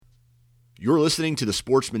You're listening to the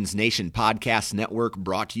Sportsman's Nation Podcast Network,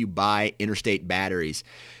 brought to you by Interstate Batteries.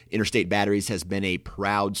 Interstate Batteries has been a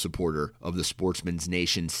proud supporter of the Sportsman's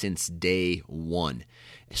Nation since day one.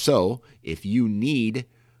 So, if you need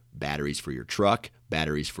batteries for your truck,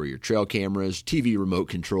 batteries for your trail cameras, TV remote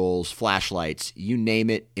controls, flashlights, you name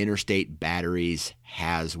it, Interstate Batteries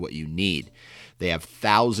has what you need. They have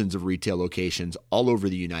thousands of retail locations all over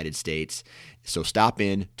the United States. So stop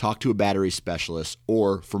in, talk to a battery specialist,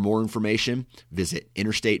 or for more information, visit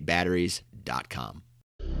interstatebatteries.com.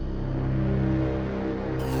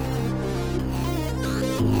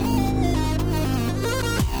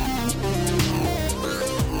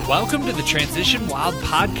 Welcome to the Transition Wild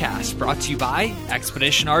Podcast, brought to you by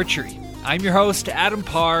Expedition Archery. I'm your host, Adam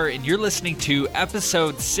Parr, and you're listening to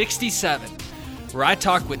episode 67, where I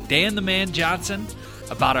talk with Dan the Man Johnson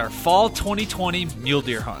about our fall 2020 mule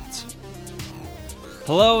deer hunts.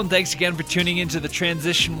 Hello, and thanks again for tuning into the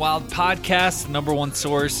Transition Wild Podcast, the number one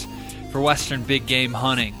source for Western big game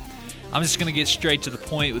hunting. I'm just going to get straight to the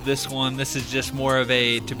point with this one. This is just more of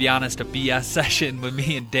a, to be honest, a BS session with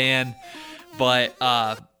me and Dan, but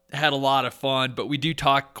had a lot of fun. But we do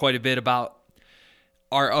talk quite a bit about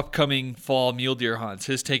our upcoming fall mule deer hunts.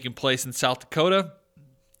 His taking place in South Dakota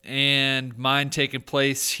and mine taking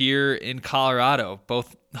place here in Colorado,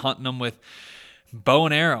 both hunting them with bow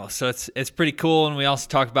and arrow. So it's pretty cool. And we also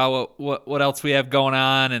talk about what else we have going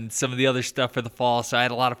on and some of the other stuff for the fall. So I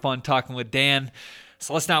had a lot of fun talking with Dan.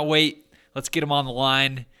 So let's not wait. Let's get him on the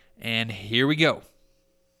line. And here we go.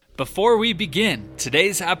 Before we begin,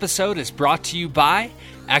 today's episode is brought to you by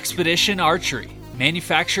Expedition Archery,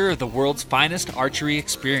 manufacturer of the world's finest archery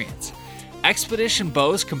experience. Expedition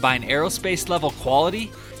bows combine aerospace level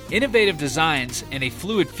quality, innovative designs, and a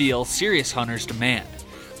fluid feel serious hunters demand.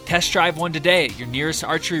 Test drive one today at your nearest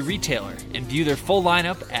archery retailer and view their full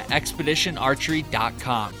lineup at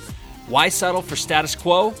expeditionarchery.com. Why settle for status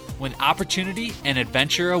quo when opportunity and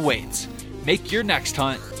adventure awaits? Make your next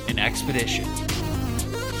hunt an expedition.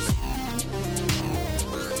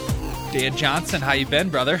 Dan Johnson, how you been,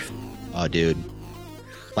 brother? Oh, dude.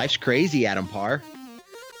 Life's crazy, Adam Parr.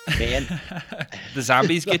 Man. The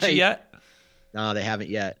zombies get you yet? No, they haven't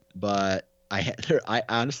yet. But I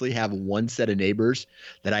honestly have one set of neighbors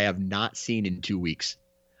that I have not seen in 2 weeks.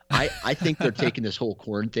 I think they're taking this whole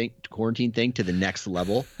quarantine thing to the next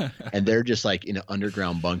level, and they're just like in an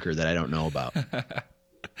underground bunker that I don't know about.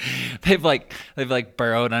 They've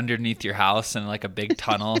burrowed underneath your house in like a big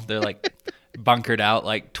tunnel. They're like bunkered out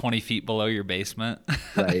like 20 feet below your basement.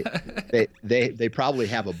 Right. They probably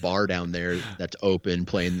have a bar down there that's open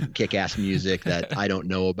playing kick-ass music that I don't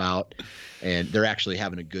know about, and they're actually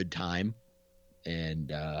having a good time.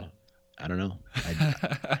 And I don't know.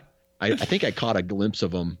 I think I caught a glimpse of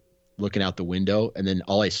them looking out the window, and then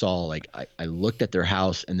all I saw, like I looked at their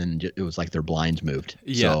house, and then it was like their blinds moved.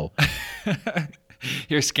 Yeah. So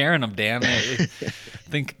you're scaring them, Dan.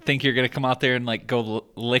 think you're gonna come out there and like go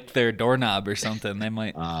lick their doorknob or something. They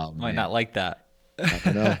might not like that. I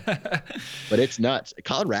don't know. But it's nuts.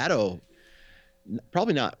 Colorado,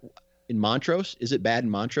 probably not. In Montrose, is it bad in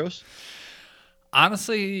Montrose?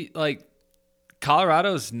 Honestly, like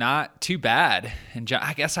Colorado's not too bad, and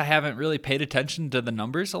I guess I haven't really paid attention to the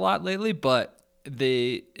numbers a lot lately, but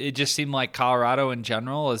it just seemed like Colorado in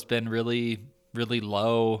general has been really, really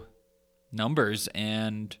low numbers,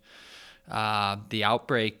 and the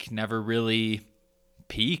outbreak never really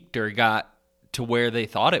peaked or got to where they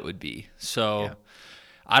thought it would be. So yeah.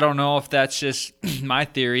 I don't know if that's just my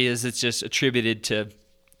theory is it's just attributed to,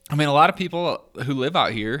 I mean, a lot of people who live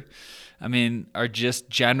out here, I mean, are just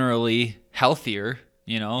generally healthier,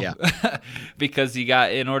 you know, yeah. Because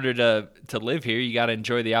in order to live here, you got to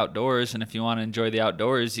enjoy the outdoors. And if you want to enjoy the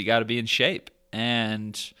outdoors, you got to be in shape.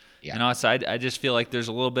 And, yeah. You know, so I just feel like there's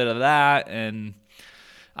a little bit of that. And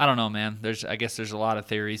I don't know, man, I guess there's a lot of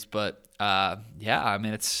theories, but yeah, I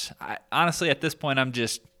mean, honestly, at this point, I'm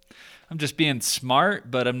just being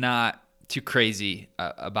smart, but I'm not too crazy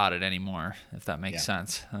about it anymore, if that makes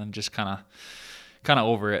sense. I'm just kind of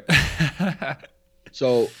over it.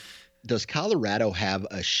 So does Colorado have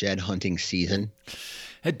a shed hunting season?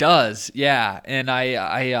 It does, yeah. And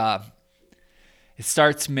it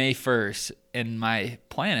starts May 1st, and my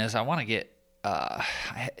plan is I want to get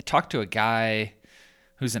I talked to a guy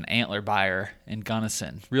who's an antler buyer in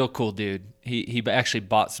Gunnison. Real cool dude. He actually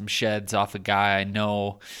bought some sheds off a guy I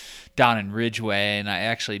know down in Ridgeway, and I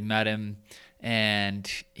actually met him, and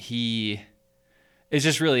it's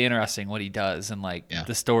just really interesting what he does and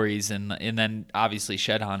the stories and then obviously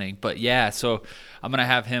shed hunting. But yeah, so I'm going to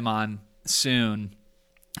have him on soon.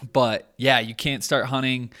 But yeah, you can't start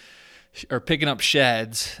hunting or picking up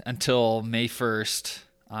sheds until May 1st.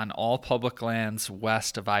 on all public lands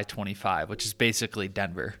west of I-25, which is basically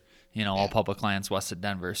Denver. All public lands west of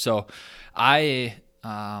Denver. So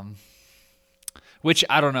which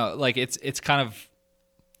I don't know, like it's kind of,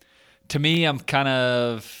 to me, I'm kind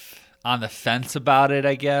of on the fence about it,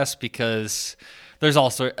 I guess, because there's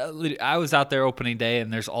also, I was out there opening day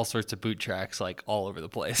and there's all sorts of boot tracks like all over the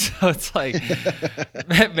place. So it's like,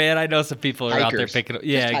 man, I know some people are out there picking up.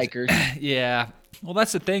 Yeah. Hikers. Yeah. Well,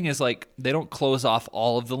 that's the thing is like, they don't close off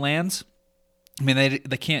all of the lands. I mean,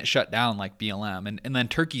 they can't shut down like BLM, and then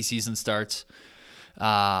turkey season starts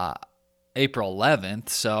April 11th.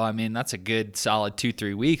 So, I mean, that's a good solid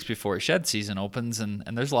 2-3 weeks before shed season opens, and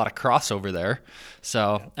there's a lot of crossover there.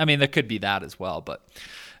 So, I mean, there could be that as well. But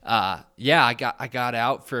yeah, I got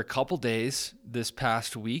out for a couple days this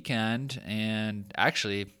past weekend, and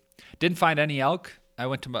actually didn't find any elk. I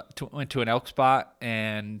went to an elk spot,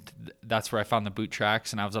 and that's where I found the boot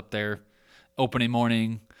tracks, and I was up there opening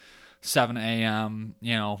morning, 7 a.m.,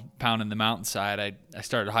 pounding the mountainside. I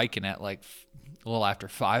started hiking at like a little after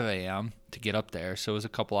 5 a.m. to get up there. So it was a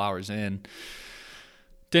couple hours in.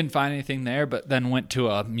 Didn't find anything there, but then went to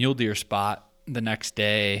a mule deer spot the next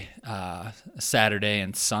day, Saturday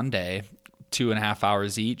and Sunday, 2.5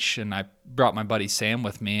 hours each. And I brought my buddy Sam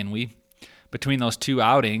with me, and we, between those 2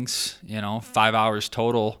 outings, 5 hours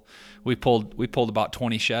total, we pulled about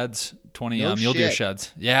 20 sheds, 20 mule deer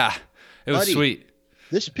sheds. Yeah, it was sweet.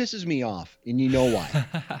 This pisses me off, and you know why?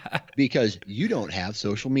 Because you don't have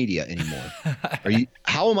social media anymore.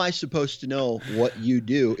 How am I supposed to know what you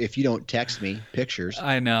do if you don't text me pictures?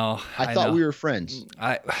 I know. I thought we were friends.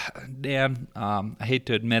 Dan, I hate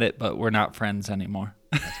to admit it, but we're not friends anymore.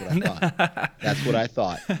 That's what I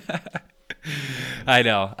thought. I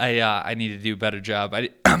know. I need to do a better job. I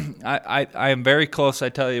am very close. I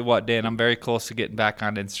tell you what, Dan, I'm very close to getting back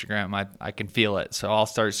on Instagram. I can feel it. So I'll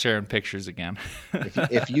start sharing pictures again.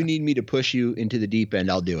 If you need me to push you into the deep end,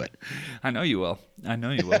 I'll do it. I know you will. You're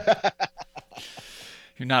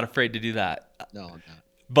not afraid to do that. No, I'm not.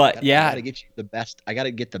 But I gotta get you the best. I got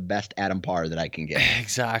to get the best Adam Parr that I can get.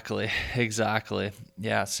 Exactly.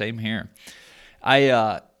 Yeah, same here.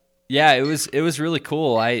 It was really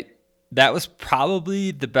cool. That was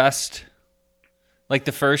probably the best. Like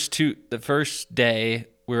the first day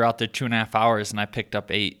we were out there 2.5 hours, and I picked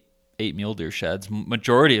up eight mule deer sheds.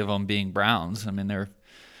 Majority of them being browns. I mean, they're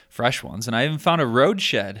fresh ones, and I even found a road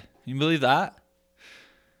shed. Can you believe that?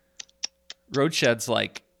 Road shed's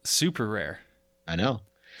like super rare. I know.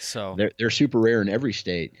 So they're super rare in every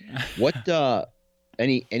state. What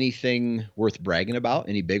anything worth bragging about?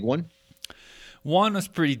 Any big one? One was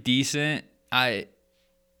pretty decent. I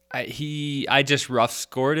just rough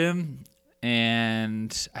scored him,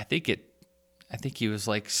 and I think he was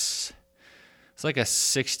like, it's like a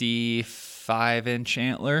 65-inch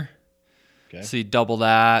antler. Okay. So you double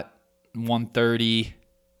that, 130.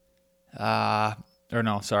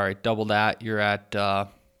 Double that. You're at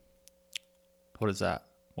what is that?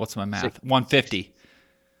 What's my math? 150.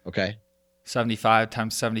 Okay. 75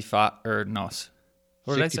 times 75, or no.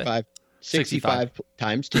 What did 65, I say? 65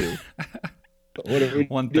 times 2. What are we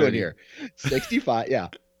doing here? 65, yeah.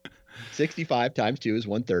 65 times 2 is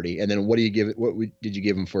 130. And then what do you give it? What did you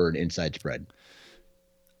give him for an inside spread?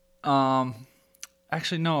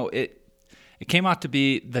 Actually, no. It came out to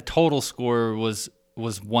be, the total score was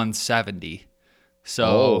 170.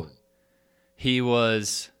 So he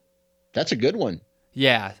was. That's a good one.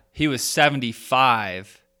 Yeah, he was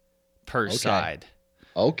 75 per side.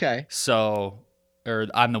 Okay. So, or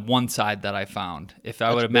on the one side that I found, if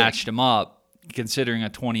I would have matched him up, considering a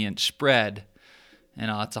 20-inch spread,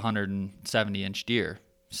 it's a 170-inch deer.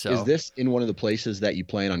 So is this in one of the places that you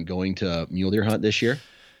plan on going to mule deer hunt this year?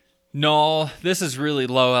 No, this is really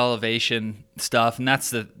low elevation stuff, and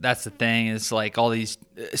that's the thing, is like all these,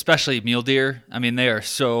 especially mule deer. I mean, they are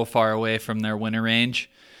so far away from their winter range,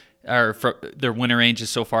 or their winter range is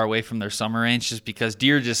so far away from their summer range, just because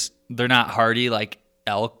deer they're not hardy like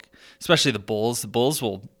elk, especially the bulls. The bulls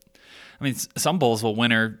will, some bulls will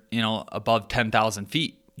winter, above 10,000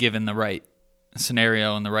 feet given the right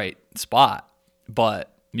scenario and the right spot,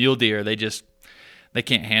 but mule deer, they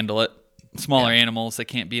can't handle it. Smaller animals, they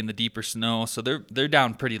can't be in the deeper snow, so they're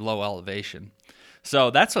down pretty low elevation. So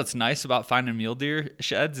that's what's nice about finding mule deer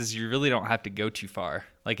sheds, is you really don't have to go too far.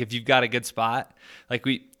 Like if you've got a good spot, like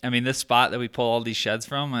this spot that we pull all these sheds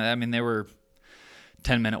from, they were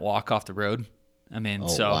 10-minute walk off the road.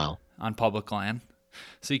 Wow. On public land.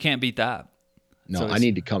 So you can't beat that. No, so I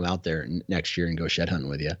need to come out there next year and go shed hunting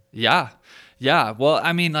with you. Yeah. Yeah. Well,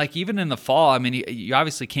 even in the fall, you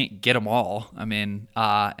obviously can't get them all. And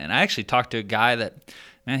I actually talked to a guy that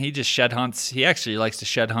man, he just shed hunts. He actually likes to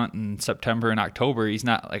shed hunt in September and October. He's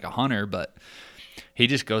not like a hunter, but he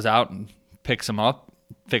just goes out and picks them up,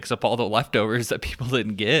 picks up all the leftovers that people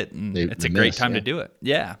didn't get, and it's a great time to do it.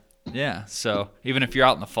 Yeah. Yeah. So even if you're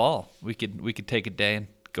out in the fall, we could take a day and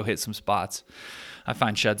go hit some spots. I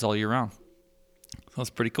find sheds all year round. That's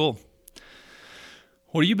pretty cool.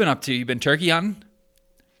 What have you been up to? You been turkey hunting?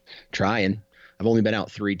 Trying. I've only been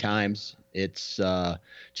out 3 times. It's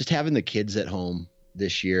just having the kids at home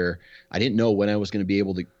this year. I didn't know when I was going to be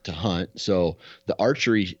able to hunt. So the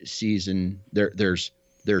archery season, there's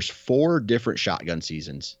 4 different shotgun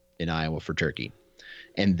seasons in Iowa for turkey.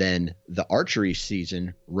 And then the archery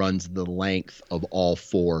season runs the length of all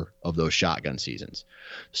 4 of those shotgun seasons.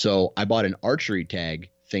 So I bought an archery tag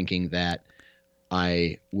thinking that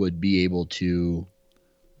I would be able to,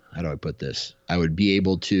 how do I put this? I would be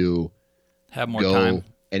able to have more time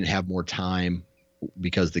and have more time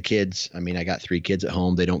because the kids, I mean, I got 3 kids at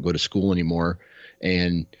home. They don't go to school anymore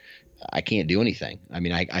and I can't do anything. I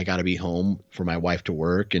mean, I got to be home for my wife to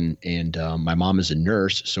work and my mom is a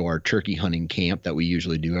nurse. So our turkey hunting camp that we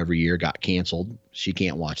usually do every year got canceled. She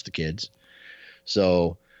can't watch the kids.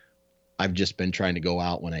 So I've just been trying to go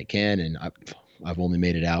out when I can. And I've only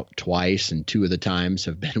made it out twice, and 2 of the times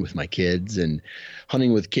have been with my kids, and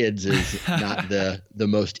hunting with kids is not the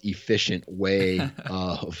most efficient way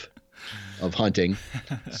of hunting.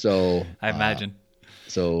 So I imagine.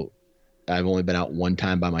 So I've only been out 1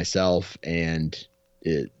 time by myself, and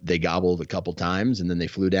they gobbled a couple times, and then they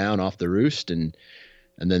flew down off the roost, and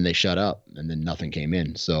then they shut up, and then nothing came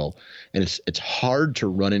in. So, and it's hard to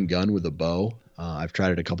run and gun with a bow. I've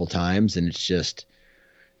tried it a couple times, and it's just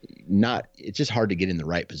hard to get in the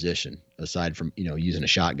right position aside from, using a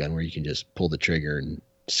shotgun where you can just pull the trigger and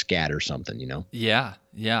scatter something, Yeah.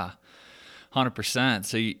 100%.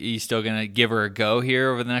 So you still going to give her a go here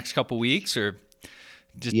over the next couple weeks, or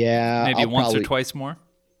just maybe once or twice more?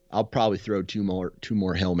 I'll probably throw two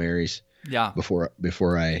more Hail Marys. Yeah.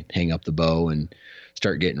 Before I hang up the bow and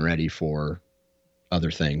start getting ready for other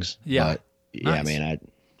things. Yeah. But yeah, man,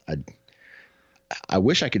 I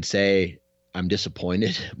wish I could say I'm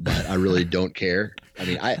disappointed, but I really don't care. I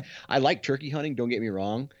mean, I like turkey hunting. Don't get me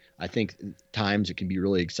wrong. I think times it can be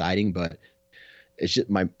really exciting, but it's just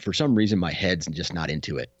for some reason, my head's just not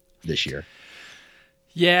into it this year.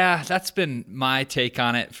 Yeah, that's been my take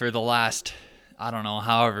on it for the last, I don't know,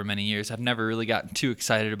 however many years. I've never really gotten too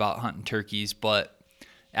excited about hunting turkeys, but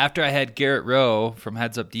after I had Garrett Rowe from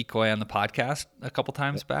Heads Up Decoy on the podcast a couple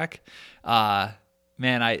times back,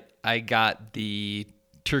 man, I got the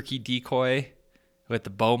turkey decoy with the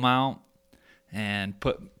bow mount and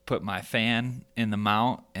put my fan in the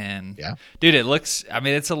mount, and dude,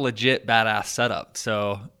 it's a legit badass setup.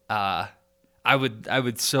 So I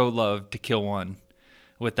would so love to kill one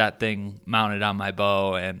with that thing mounted on my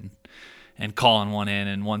bow and calling one in,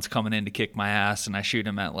 and one's coming in to kick my ass, and I shoot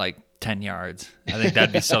him at like 10 yards. I think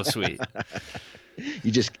that'd be so sweet.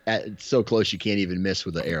 You just it's so close you can't even miss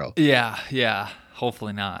with the arrow. Yeah.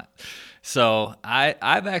 Hopefully not. So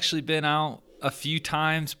I've actually been out a few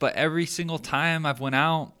times, but every single time I've went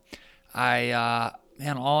out, at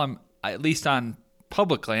least on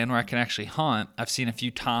public land where I can actually hunt, I've seen a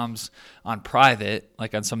few toms on private,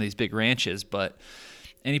 like on some of these big ranches, but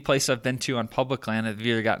any place I've been to on public land, I've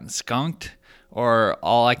either gotten skunked or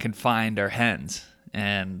all I can find are hens.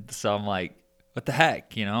 And so I'm like, what the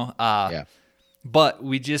heck, Yeah. But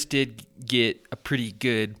we just did get a pretty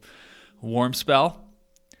good warm spell.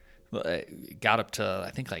 It got up to,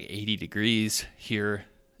 I think, like 80 degrees here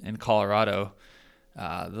in Colorado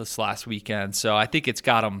this last weekend. So I think it's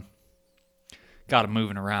got them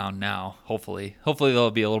moving around now, hopefully. Hopefully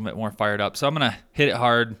they'll be a little bit more fired up. So I'm going to hit it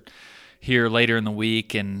hard here later in the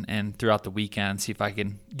week and throughout the weekend, see if I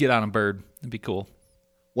can get on a bird. It'd be cool.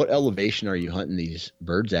 What elevation are you hunting these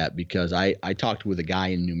birds at? Because I talked with a guy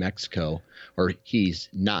in New Mexico, or he's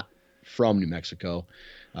not from New Mexico.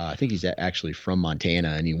 I think he's actually from Montana,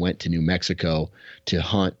 and he went to New Mexico to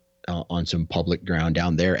hunt on some public ground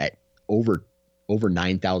down there at over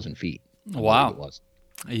 9,000 feet. Wow. It was.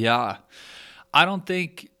 Yeah. I don't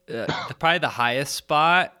think probably the highest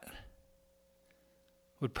spot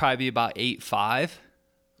would probably be about 8.5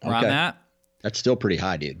 around that. That's still pretty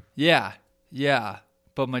high, dude. Yeah.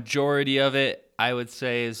 But majority of it, I would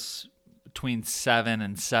say, is between 7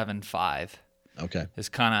 and 7.5. Okay. Is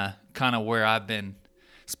kind of where I've been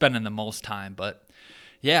spending the most time. But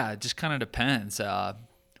yeah, it just kind of depends.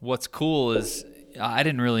 What's cool is I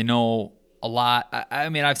didn't really know a lot. I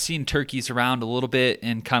mean, I've seen turkeys around a little bit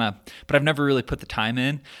and but I've never really put the time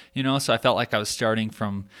in, so I felt like I was starting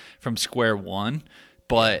from square one.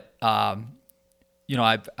 But, I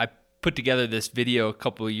put together this video a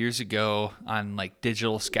couple of years ago on like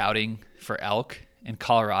digital scouting for elk in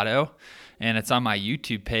Colorado, and it's on my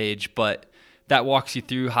YouTube page, but that walks you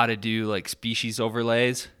through how to do like species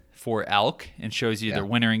overlays for elk and shows you their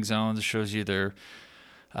wintering zones. It shows you their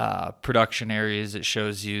production areas. It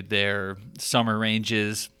shows you their summer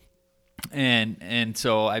ranges. And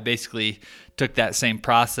so I basically took that same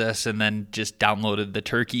process and then just downloaded the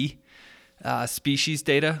turkey species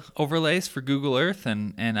data overlays for Google Earth,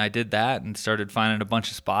 and I did that and started finding a bunch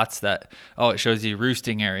of spots that, it shows you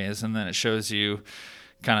roosting areas, and then it shows you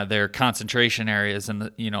kind of their concentration areas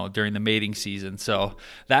and during the mating season. So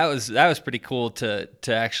that was pretty cool to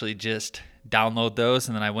actually just download those,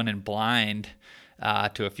 and then I went in blind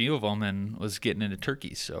to a few of them and was getting into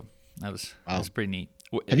turkeys. So that was pretty neat.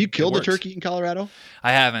 Have you killed a turkey in Colorado?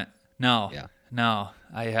 I haven't. No. Yeah. No.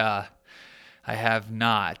 I have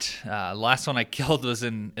not. Last one I killed was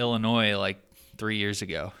in Illinois like 3 years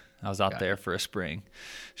ago. I was out there for a spring,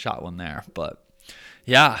 shot one there. But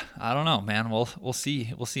yeah, I don't know, man. We'll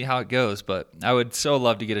see. We'll see how it goes. But I would so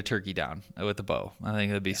love to get a turkey down with a bow. I think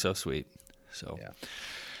it'd be so sweet. So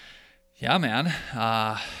yeah, man.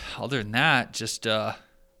 Other than that, just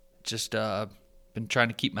been trying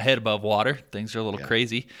to keep my head above water. Things are a little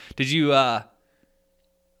crazy. Did you? I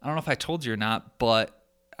don't know if I told you or not, but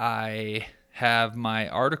I have my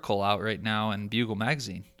article out right now in Bugle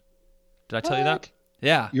Magazine. Did I tell you that?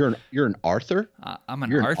 Yeah. You're an author? I'm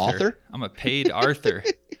an author. I'm a paid author.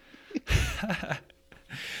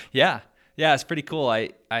 Yeah. Yeah, it's pretty cool. I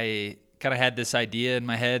kind of had this idea in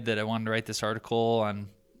my head that I wanted to write this article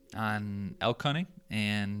on elk hunting,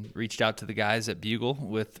 and reached out to the guys at Bugle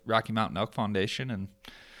with Rocky Mountain Elk Foundation and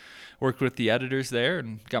worked with the editors there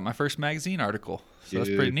and got my first magazine article. So that's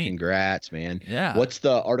pretty neat. Congrats, man. Yeah. What's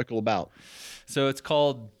the article about? So it's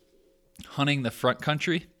called Hunting the Front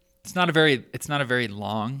Country. It's not a very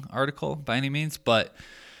long article by any means, but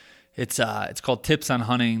it's called Tips on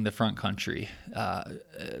Hunting the Front Country.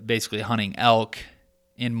 Basically hunting elk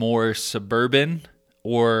in more suburban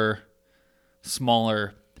or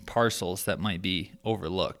smaller parcels that might be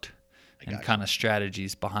overlooked, and kind of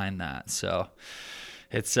strategies behind that. So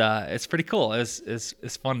it's pretty cool.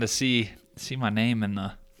 It's fun to see my name in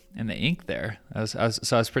the ink there. I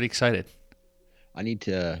was pretty excited. I need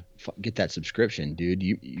to get that subscription, dude.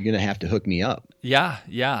 You're gonna have to hook me up.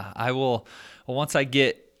 Yeah. I will. Well, once I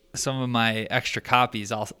get some of my extra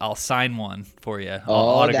copies, I'll sign one for you.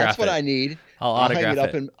 That's what I need. I'll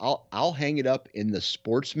autograph it. I'll hang it up in the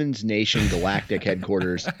Sportsman's Nation Galactic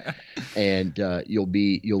headquarters, and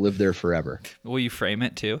you'll live there forever. Will you frame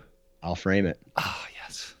it too? I'll frame it. Oh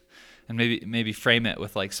yes, and maybe frame it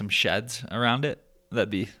with like some sheds around it. That'd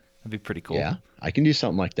be pretty cool. Yeah, I can do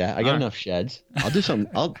something like that. I got enough sheds. I'll do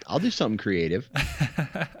something. I'll do something creative.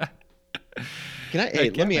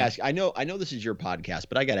 Let me ask you. I know this is your podcast,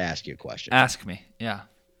 but I got to ask you a question. Ask me. Yeah.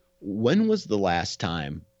 When was the last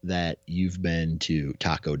time that you've been to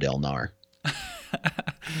Taco Del Nar?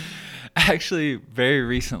 Actually, very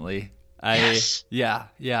recently. Yes. Yeah.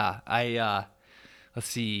 I let's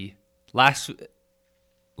see.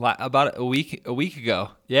 About a week ago.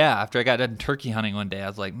 Yeah, after I got done turkey hunting one day, I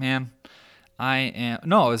was like, man, it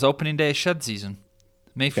was opening day of shed season,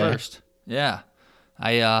 May 1st. Yeah.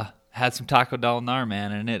 I had some Taco Del Nar,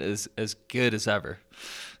 man, and it is as good as ever.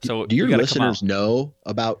 So do your listeners know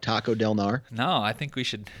about Taco Del Nar? No, I think we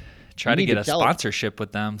should try to get a sponsorship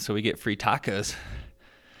with them so we get free tacos.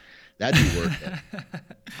 That'd be worth it.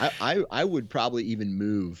 I would probably even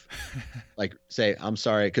move, like say, I'm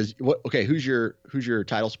sorry, because who's your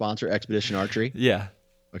title sponsor? Expedition Archery? Yeah.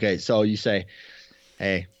 Okay, so you say,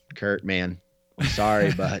 hey, Kurt, man, I'm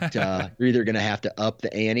sorry, but you're either gonna have to up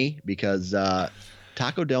the ante because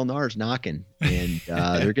Taco Del Nar is knocking, and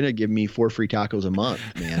they're gonna give me 4 free tacos a month,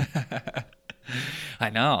 man. I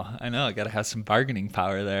know. I got to have some bargaining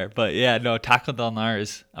power there. But yeah, no, Taco Del Nar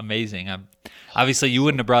is amazing. Obviously, you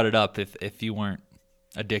wouldn't have brought it up if you weren't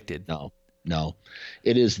addicted. No.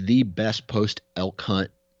 It is the best post elk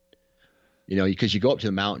hunt, because you go up to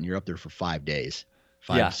the mountain, you're up there for 5 days,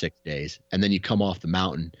 6 days. And then you come off the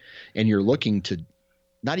mountain and you're looking to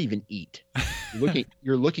not even eat.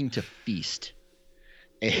 You're looking to feast.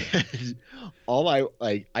 And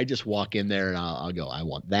I just walk in there and I'll go, I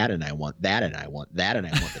want that, and I want that, and I want that, and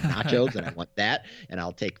I want the nachos, and I want that, and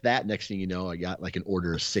I'll take that. Next thing you know, I got like an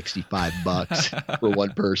order of $65 for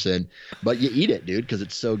one person. But you eat it, dude, because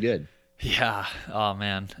it's so good. Yeah. Oh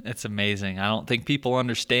man, it's amazing. I don't think people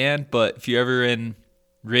understand, but if you're ever in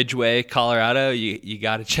Ridgeway, Colorado, you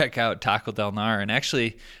got to check out Taco Del Nar. And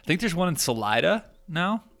actually, I think there's one in Salida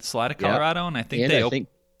now, Colorado, and I think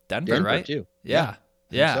Denver, right? Too. Yeah.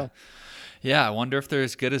 So. Yeah, I wonder if they're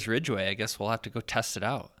as good as Ridgeway. I guess we'll have to go test it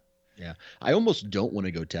out. Yeah. I almost don't want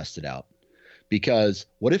to go test it out because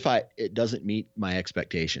what if it doesn't meet my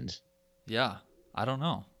expectations? Yeah, I don't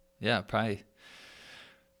know. Yeah,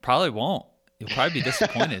 probably won't. You'll probably be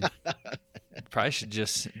disappointed. Probably should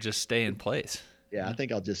just stay in place. Yeah, I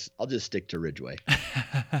think I'll just stick to Ridgeway.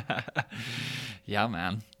 Yeah,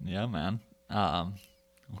 man.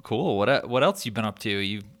 Cool. What else you been up to?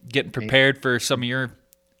 You getting prepared for some of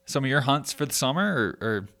your hunts for the summer,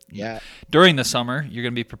 or yeah, during the summer you're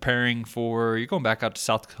going to be preparing for? You're going back out to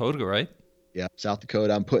South Dakota, right? Yeah, South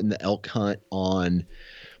Dakota. I'm putting the elk hunt on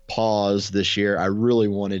pause this year. I really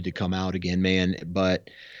wanted to come out again, man, but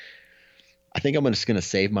I think I'm just going to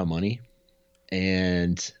save my money.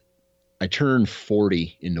 And I turned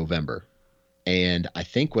 40 in November. And I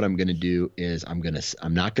think what I'm going to do is I'm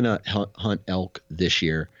not going to hunt elk this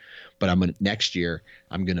year, but next year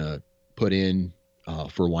I'm going to put in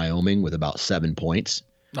for Wyoming with about 7 points.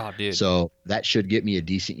 Oh, dude. So that should get me a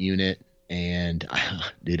decent unit. And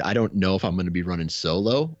dude, I don't know if I'm going to be running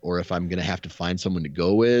solo or if I'm going to have to find someone to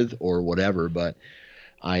go with or whatever, but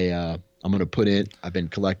I'm going to put in, I've been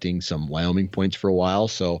collecting some Wyoming points for a while.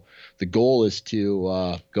 So the goal is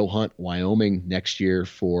to go hunt Wyoming next year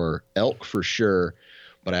for elk for sure.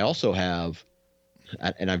 But I also have,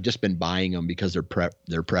 and I've just been buying them because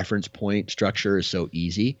their preference point structure is so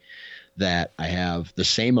easy that I have the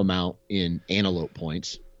same amount in antelope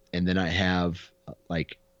points. And then I have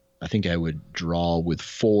I think I would draw with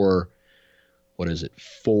 4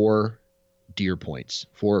 deer points,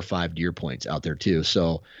 4 or 5 deer points out there too.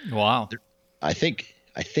 So wow, I think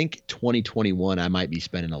 2021, I might be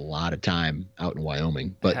spending a lot of time out in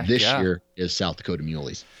Wyoming, but this year is South Dakota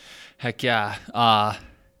Muleys. Heck yeah.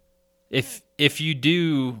 If you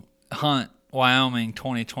do hunt Wyoming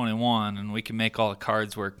 2021 and we can make all the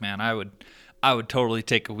cards work, man, I would totally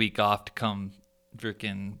take a week off to come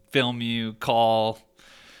freaking film you, call.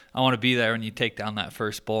 I want to be there when you take down that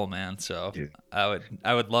first bull, man. So dude, I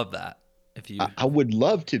would love that. If you, I would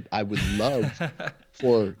love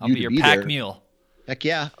for I'll you be to your be pack there. mule. Heck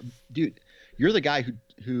yeah, dude! You're the guy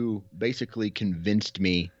who basically convinced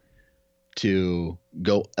me to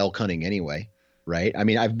go elk hunting anyway, right? I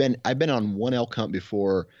mean, I've been on one elk hunt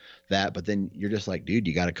before that, but then you're just like, dude,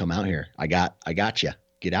 you got to come out here. I got you.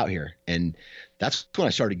 Get out here, and that's when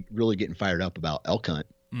I started really getting fired up about elk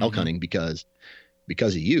hunting because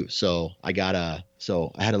of you. So I had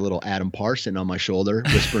a little Adam Parr sitting on my shoulder,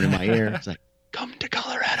 whispering in my ear. It's like, come to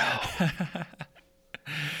Colorado.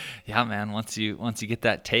 Yeah, man. Once you get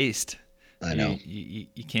that taste, I know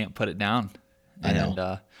you can't put it down. I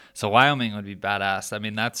know. So Wyoming would be badass. I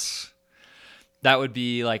mean, that would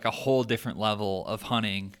be like a whole different level of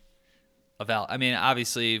hunting. I mean,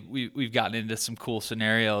 obviously we've gotten into some cool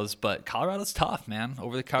scenarios, but Colorado's tough, man.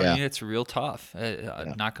 Over the counter units are real tough.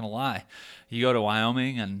 I'm not gonna lie. You go to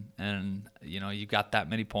Wyoming and you got that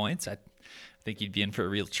many points. I think you'd be in for a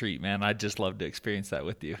real treat, man. I'd just love to experience that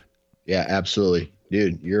with you. Yeah, absolutely,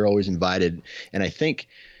 dude. You're always invited. And I think,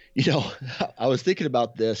 I was thinking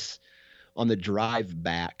about this on the drive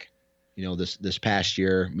back. This past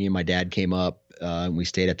year, me and my dad came up and we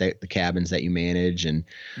stayed at the cabins that you manage, and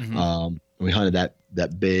we hunted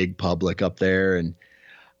that big public up there. And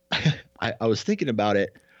I was thinking about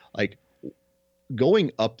it, like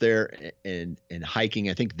going up there and hiking.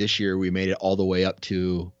 I think this year we made it all the way up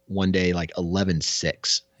to one day like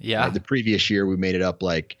 11.6. Yeah. The previous year we made it up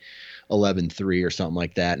like 11.3 or something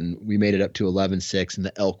like that, and we made it up to 11.6, and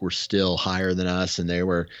the elk were still higher than us, and they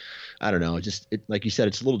were, I don't know, like you said,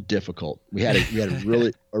 it's a little difficult. We had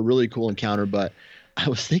a really cool encounter, but I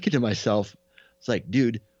was thinking to myself, it's like,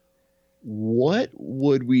 dude, what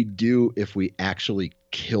would we do if we actually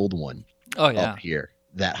killed one up here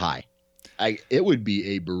that high? It would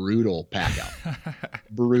be a brutal pack out.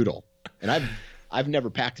 Brutal. And I've never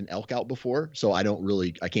packed an elk out before, so I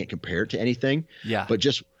can't compare it to anything. Yeah. But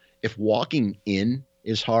just if walking in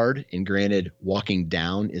is hard, and granted walking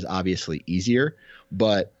down is obviously easier,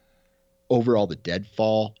 but overall the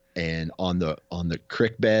deadfall and on the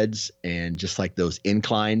creek beds and just like those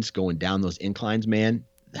inclines, going down those inclines, man,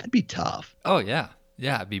 that'd be tough. Oh yeah.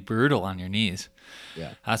 Yeah. It'd be brutal on your knees.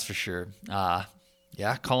 Yeah. That's for sure.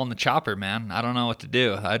 Yeah. Calling the chopper, man. I don't know what to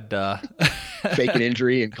do. I'd, fake an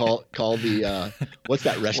injury and call the, what's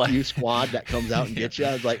that rescue squad that comes out and gets you?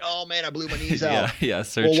 I was like, oh man, I blew my knees out. Yeah.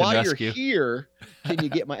 Search and while rescue. You're here, can you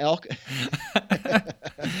get my elk?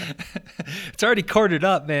 It's already corded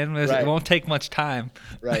up, man. It Right. won't take much time.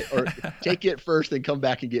 Right. Or take it first and come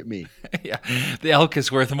back and get me. Yeah. The elk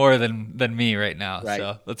is worth more than me right now. Right.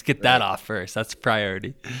 So let's get that off first. That's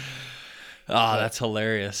priority. Oh, that's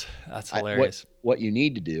hilarious. That's hilarious. What you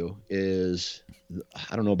need to do is,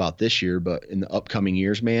 I don't know about this year, but in the upcoming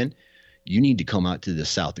years, man, you need to come out to the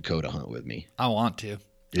South Dakota hunt with me. I want to.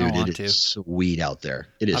 Dude, it is sweet out there.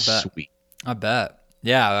 It is sweet. I bet.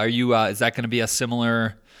 Yeah. Are you, is that going to be a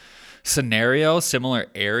similar scenario, similar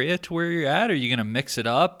area to where you're at? Are you going to mix it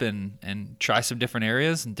up and try some different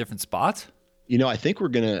areas and different spots? I think we're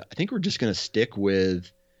just going to stick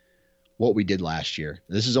with what we did last year.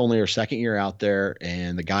 This is only our second year out there,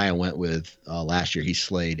 and the guy I went with last year, he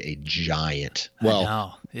slayed a giant. Well, I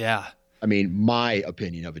know. Yeah. I mean, my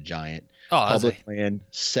opinion of a giant. Oh, public land,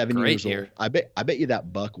 7 years old. Year. I bet you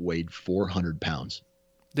that buck weighed 400 pounds.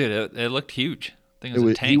 Dude, it looked huge. I think it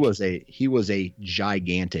was a tank. He was a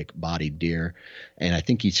gigantic bodied deer, and I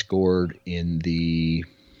think he scored in the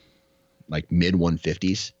like mid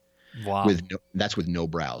 150s. Wow. That's with no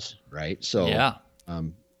brows, right? So yeah.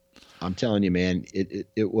 I'm telling you, man,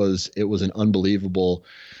 it was an unbelievable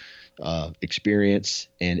experience,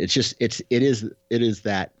 and it is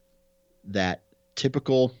that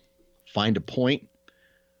typical find a point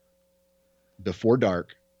before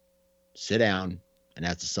dark, sit down, and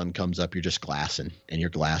as the sun comes up, you're just glassing, and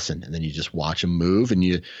then you just watch them move, and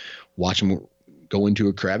you watch them go into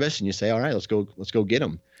a crevice, and you say, all right, let's go get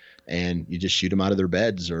them, and you just shoot them out of their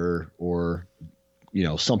beds or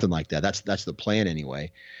something like that. That's the plan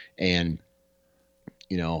anyway. And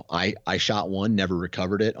I shot one, never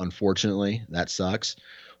recovered it, unfortunately. That sucks,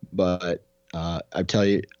 but I tell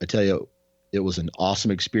you, it was an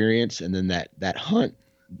awesome experience. And then that hunt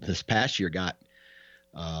this past year got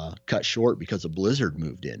cut short because a blizzard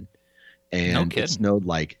moved in, and it snowed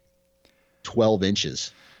like 12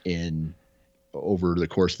 inches over the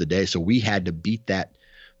course of the day. So we had to beat that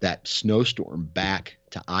snowstorm back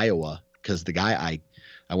to Iowa, because the guy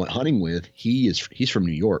I went hunting with, he's from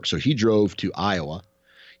New York. So he drove to Iowa.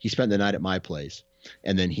 He spent the night at my place,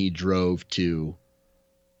 and then he drove to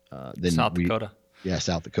South Dakota. Yeah,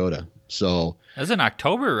 South Dakota. So it was in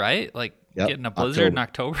October, right? Like getting a blizzard in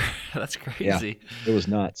October. That's crazy. Yeah, it was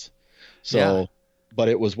nuts. So, but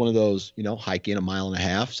it was one of those, hike in 1.5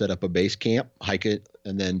 miles, set up a base camp, hike it,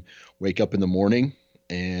 and then wake up in the morning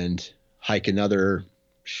and hike another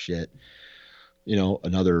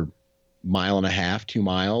 1.5 miles, 2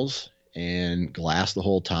 miles, and glass the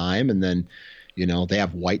whole time. And then, they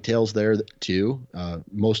have whitetails there too.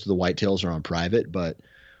 Most of the whitetails are on private, but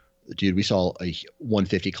dude, we saw a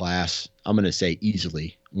 150 class. I'm going to say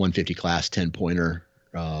easily 150 class 10-pointer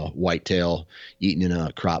whitetail eating in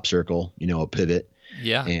a crop circle, a pivot.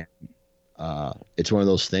 Yeah. And it's one of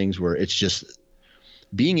those things where it's just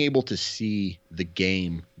being able to see the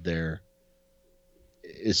game there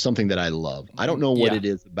is something that I love. I don't know what it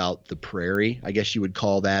is about the prairie, I guess you would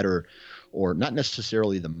call that, or not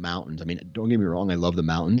necessarily the mountains. I mean, don't get me wrong, I love the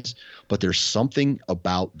mountains, but there's something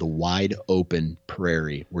about the wide open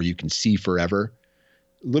prairie where you can see forever.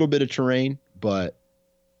 A little bit of terrain, but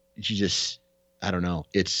you just, I don't know.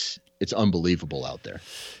 It's unbelievable out there.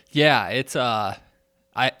 Yeah, it's I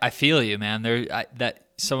feel you, man. That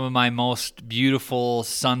some of my most beautiful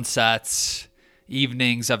sunsets,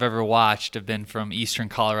 evenings I've ever watched have been from eastern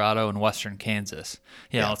Colorado and western Kansas.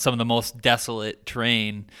 You know, some of the most desolate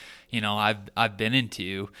terrain, I've been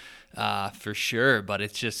into, for sure. But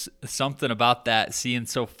it's just something about that, seeing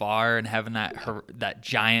so far and having that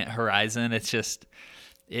giant horizon. It's just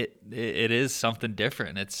it is something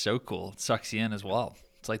different. It's so cool. It sucks you in as well.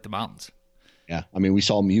 It's like the mountains. Yeah, I mean, we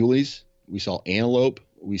saw muleys, we saw antelope,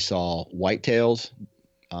 we saw whitetails.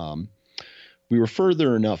 We were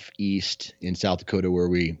further enough east in South Dakota where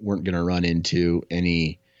we weren't going to run into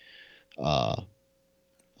any elk,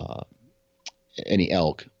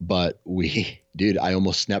 but I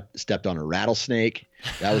almost stepped on a rattlesnake.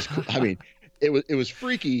 That was cool. I mean, it was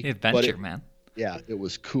freaky. Adventure, man. Yeah, it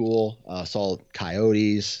was cool. Saw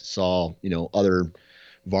coyotes, saw, other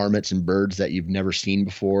varmints and birds that you've never seen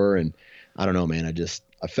before. And I don't know, man,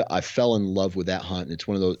 I fell in love with that hunt. And it's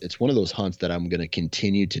one of those hunts that I'm going to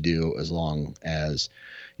continue to do as long as,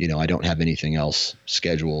 I don't have anything else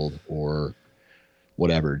scheduled or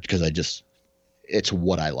whatever, because it's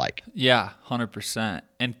what I like. Yeah, 100%.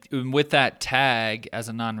 And with that tag as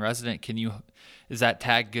a non-resident, is that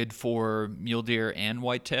tag good for mule deer and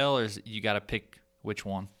whitetail, or you got to pick which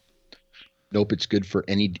one? Nope, it's good for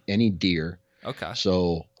any deer. Okay.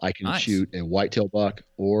 So I can shoot a whitetail buck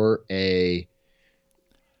or a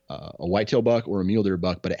whitetail buck or a mule deer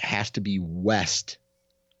buck, but it has to be west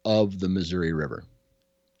of the Missouri River.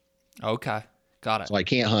 Okay, got it. So I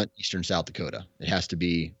can't hunt eastern South Dakota. It has to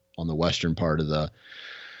be on the western part of the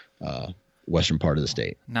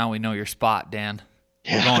state. Now we know your spot, Dan.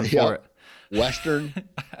 We're going for it.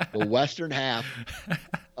 the western half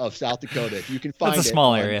of South Dakota. If you can find That's a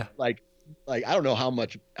small area. Like I don't know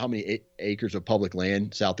how many acres of public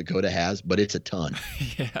land South Dakota has, but it's a ton.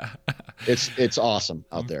 Yeah. It's awesome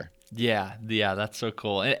out there. Yeah, that's so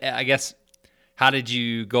cool. I guess, how did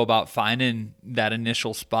you go about finding that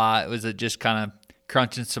initial spot? Was it just kind of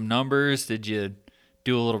crunching some numbers? Did you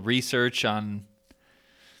do a little research on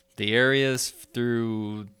the areas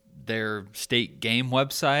through their state game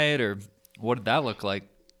website, or what did that look like?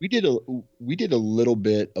 We did a little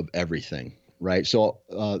bit of everything, right? So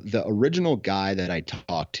the original guy that I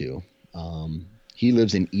talked to, he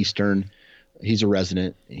lives in Eastern. He's a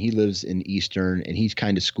resident, and he lives in Eastern, and he's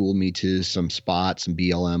kind of schooled me to some spots, some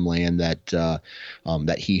BLM land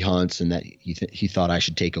that he hunts and that he thought I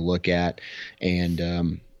should take a look at.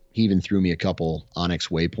 And he even threw me a couple Onyx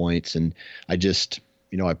waypoints, and I just,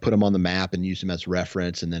 I put them on the map and use them as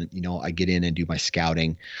reference. And then, I get in and do my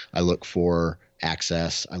scouting. I look for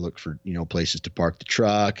access. I look for, places to park the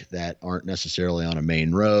truck that aren't necessarily on a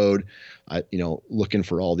main road. Looking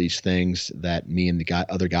for all these things that me and the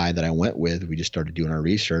other guy that I went with, we just started doing our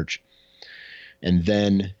research. And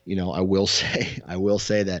then, I will say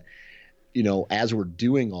that, as we're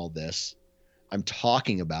doing all this, I'm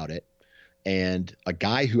talking about it. And a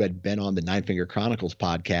guy who had been on the Nine Finger Chronicles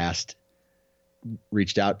podcast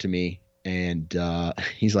reached out to me, and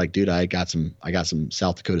he's like, dude, I got some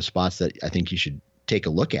South Dakota spots that I think you should take a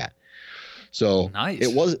look at. So nice.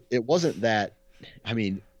 It wasn't that, I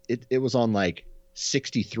mean, it was on like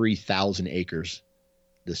 63,000 acres,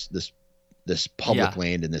 this public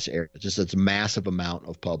land in this area. Just it's a massive amount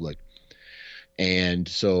of public. And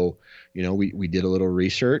so, we did a little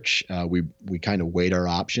research. We kind of weighed our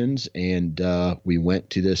options, and we went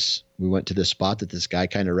to this spot that this guy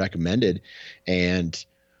kind of recommended, and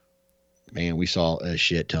man, we saw a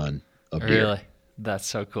shit ton of deer. Really? That's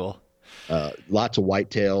so cool. Lots of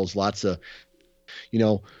whitetails, lots of,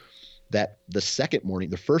 that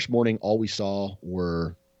the first morning, all we saw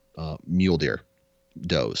were mule deer,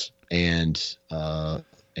 does, and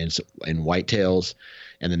whitetails,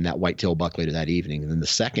 and then that whitetail buck later that evening. And then the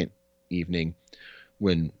second evening,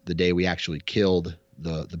 when the day we actually killed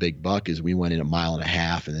the big buck, is we went in 1.5 miles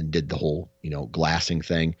and then did the whole, glassing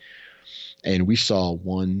thing. And we saw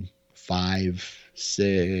 1, 5,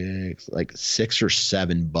 6, like 6 or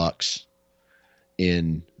 7 bucks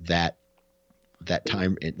in that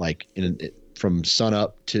time, from sun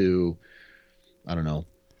up to, I don't know,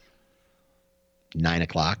 9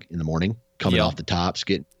 o'clock in the morning, coming off the tops,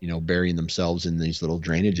 burying themselves in these little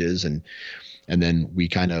drainages. And then we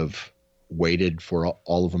kind of waited for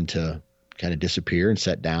all of them to kind of disappear and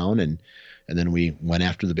set down. And then we went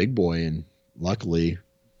after the big boy, and luckily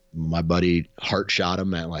my buddy heart shot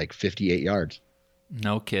him at like 58 yards.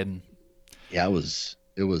 No kidding. Yeah, it was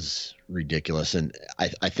ridiculous. And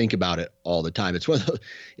I think about it all the time. It's one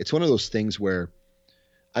of those things where,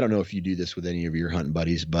 I don't know if you do this with any of your hunting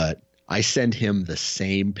buddies, but I send him the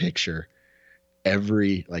same picture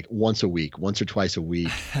once or twice a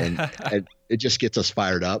week. And it just gets us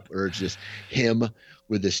fired up, or it's just him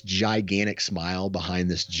with this gigantic smile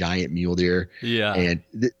behind this giant mule deer. Yeah. And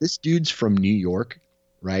this dude's from New York,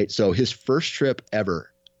 right? So his first trip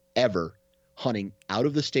ever hunting out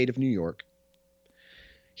of the state of New York,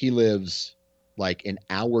 he lives like an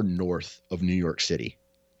hour north of New York City.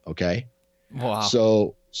 Okay. Wow.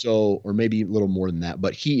 So, or maybe a little more than that,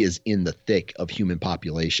 but he is in the thick of human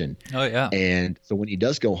population. Oh yeah. And so when he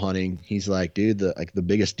does go hunting, he's like, dude, the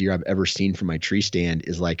biggest deer I've ever seen from my tree stand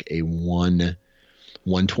is like a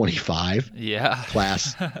 125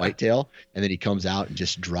 class whitetail. And then he comes out and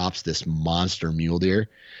just drops this monster mule deer.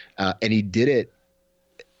 And he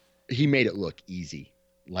made it look easy.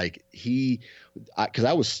 Like cause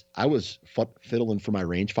I was fiddling for my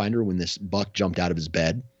rangefinder when this buck jumped out of his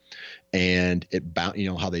bed, and it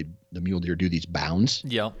how the mule deer do these bounds.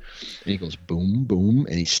 Yep. And he goes boom, boom,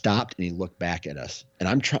 and he stopped and he looked back at us. And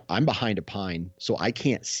I'm behind a pine, so I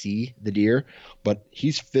can't see the deer, but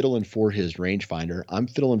he's fiddling for his rangefinder. I'm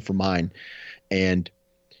fiddling for mine, and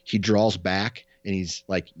he draws back, and he's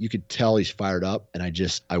like, you could tell he's fired up. And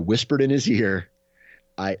I whispered in his ear,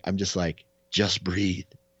 I'm just like, just breathe.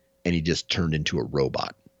 And he just turned into a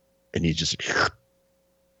robot, and he just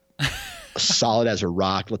solid as a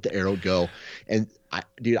rock, let the arrow go. And I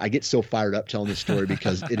get so fired up telling this story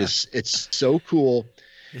because it's so cool.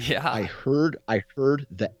 Yeah. I heard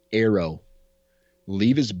the arrow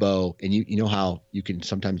leave his bow, and you know how you can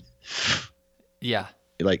sometimes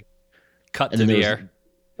like cut to the air.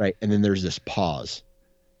 Right. And then there's this pause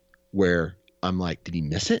where I'm like, did he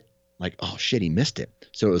miss it? Like, oh shit, he missed it.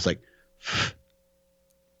 So it was like,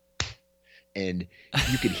 and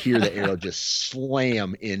you could hear the arrow just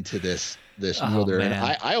slam into this mule deer. And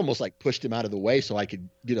I almost like pushed him out of the way so I could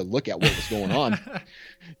get a look at what was going on.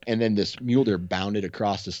 And then this mule deer bounded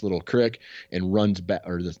across this little creek and runs back,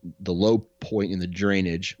 or the low point in the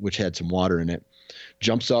drainage, which had some water in it,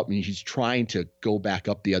 jumps up, and he's trying to go back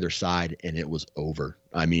up the other side, and it was over.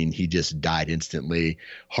 I mean, he just died instantly.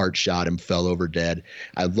 Heart shot him, fell over dead.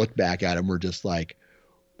 I looked back at him. We're just like,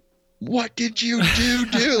 what did you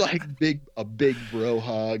do? Like a big bro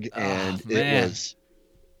hug. And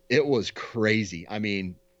it was crazy. I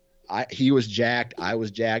mean, he was jacked. I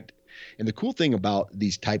was jacked. And the cool thing about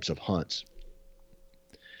these types of hunts,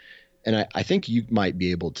 and I think you might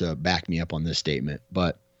be able to back me up on this statement,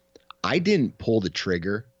 but I didn't pull the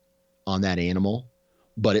trigger on that animal,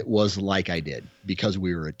 but it was like I did because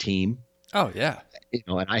we were a team. Oh yeah.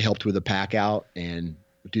 And I helped with the pack out, and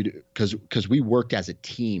dude, cause we worked as a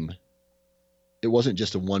team. It wasn't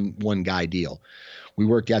just a one guy deal. We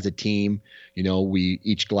worked as a team. We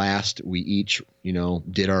each glassed, we each,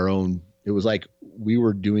 did our own. It was like we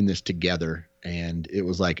were doing this together, and it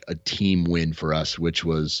was like a team win for us, which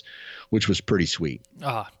was pretty sweet.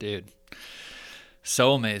 Oh, dude.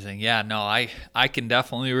 So amazing. Yeah, no, I can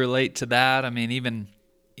definitely relate to that. I mean, even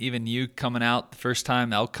you coming out the first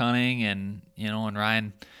time elk hunting, and when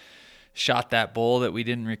Ryan shot that bull that we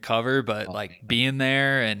didn't recover, but being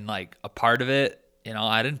there and like a part of it,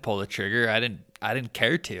 I didn't pull the trigger. I didn't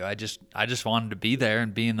care to. I just wanted to be there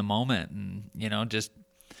and be in the moment, and just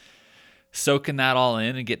soaking that all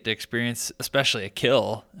in and get to experience, especially a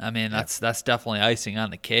kill. I mean, that's definitely icing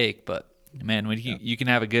on the cake. But man, when you can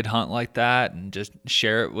have a good hunt like that and just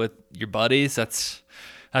share it with your buddies, that's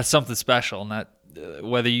something special. And that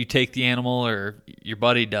whether you take the animal or your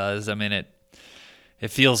buddy does, I mean, it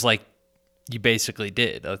feels like you basically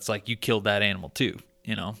did. It's like you killed that animal too,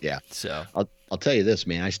 Yeah. So I'll tell you this,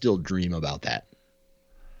 man. I still dream about that.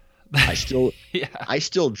 I still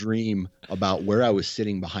dream about where I was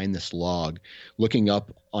sitting behind this log, looking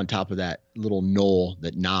up on top of that little knoll,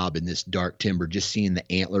 that knob in this dark timber, just seeing the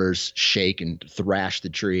antlers shake and thrash the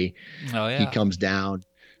tree. Oh yeah. He comes down.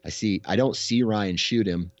 I don't see Ryan shoot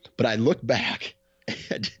him, but I look back,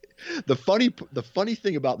 and the funny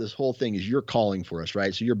thing about this whole thing is you're calling for us,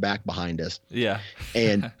 right? So you're back behind us. Yeah.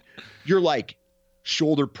 And you're like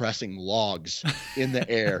shoulder pressing logs in the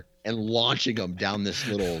air and launching them down this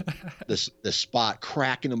spot,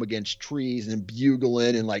 cracking them against trees and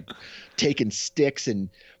bugling and like taking sticks and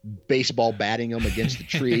baseball batting them against the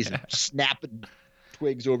trees and snapping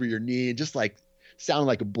twigs over your knee and just like sounding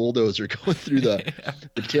like a bulldozer going through the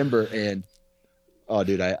timber. And oh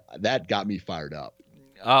dude, that got me fired up.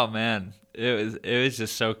 Oh man, it was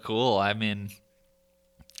just so cool. I mean,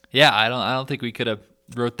 yeah, I don't think we could have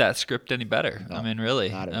wrote that script any better. No, I mean,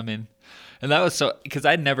 really. I mean, and that was so, because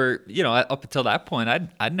I'd never, up until that point,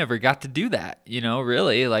 I'd never got to do that.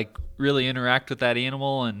 Really, like really interact with that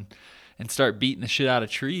animal and start beating the shit out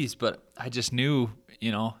of trees. But I just knew,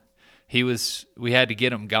 we had to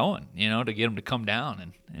get him going, to get him to come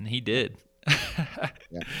down, and he did. Yeah.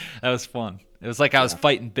 That was fun. It was like I was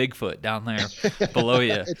fighting Bigfoot down there below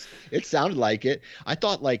you. It sounded like it. I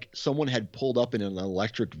thought like someone had pulled up in an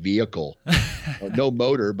electric vehicle, no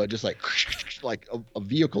motor, but just like a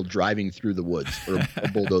vehicle driving through the woods, or a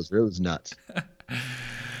bulldozer. It was nuts.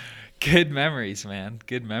 Good memories, man.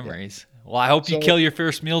 Good memories. Yeah. Well, I hope you kill your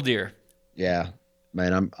first mule deer. Yeah,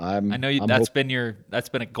 man. I know that's been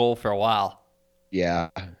a goal for a while. Yeah.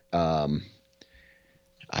 I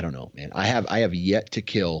don't know, man. I have yet to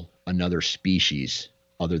kill another species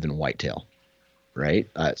other than whitetail, right?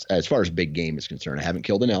 As far as big game is concerned, I haven't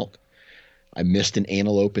killed an elk. I missed an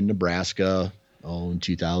antelope in Nebraska, in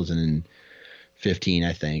 2015,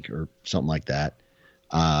 I think, or something like that.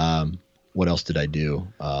 What else did I do?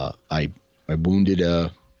 I wounded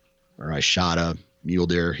I shot a mule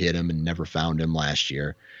deer, hit him, and never found him last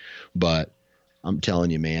year. But I'm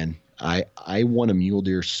telling you, man, I want a mule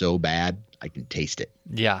deer so bad I can taste it.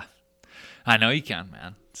 Yeah, I know you can,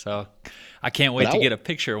 man. So I can't wait to get a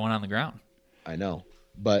picture of one on the ground. I know,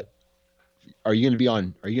 but are you going to be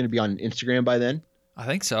on Instagram by then? I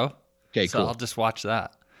think so. Okay, so cool. I'll just watch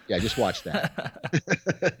that. Yeah, just watch that.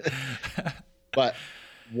 But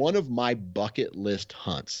one of my bucket list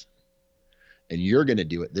hunts, and you're going to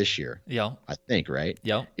do it this year. Yeah, I think, right?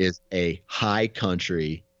 Yeah, is a high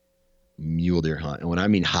country mule deer hunt, and when I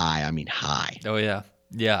mean high, I mean high. Oh yeah.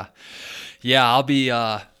 Yeah. I'll be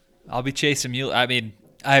chasing mule. I mean,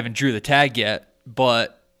 I haven't drew the tag yet,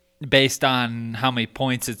 but based on how many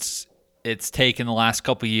points it's taken the last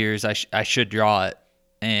couple of years, I should draw it.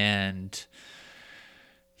 And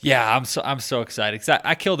yeah, I'm so excited, 'cause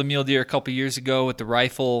I killed a mule deer a couple of years ago with the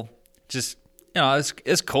rifle. just,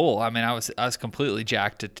 it's cool. I mean, I was completely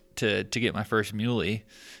jacked to get my first muley.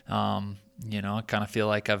 I kind of feel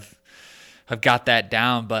like I've got that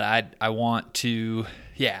down, but I want to,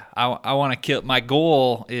 I want to kill. My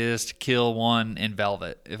goal is to kill one in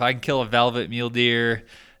velvet. If I can kill a velvet mule deer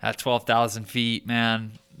at 12,000 feet,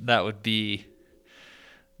 man, that would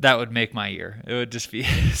make my year. It would just be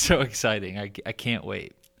so exciting. I can't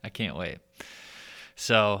wait.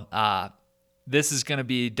 So, this is going to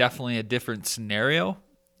be definitely a different scenario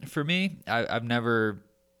for me. I've never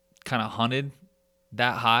kind of hunted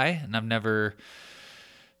that high, and I've never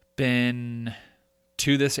been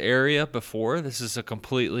to this area before. This is a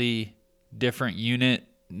completely different unit.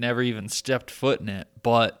 Never even stepped foot in it,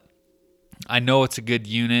 but I know it's a good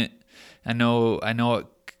unit. I know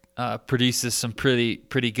it produces some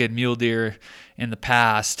pretty good mule deer in the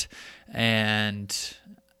past, and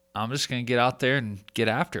I'm just gonna get out there and get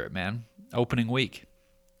after it, man. Opening week,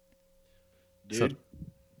 dude.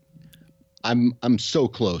 I'm so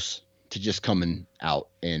close to just coming out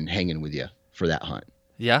and hanging with you for that hunt.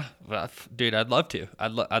 Yeah, well, dude, I'd love to.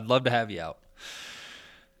 I'd love to have you out.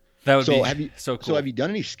 That would be so cool. So have you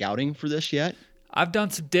done any scouting for this yet? I've done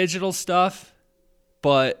some digital stuff,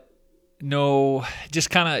 but no, just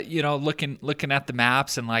kind of, looking at the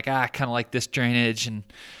maps and like, I kind of like this drainage, and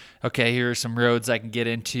okay, here are some roads I can get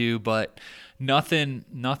into, but nothing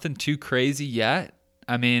too crazy yet.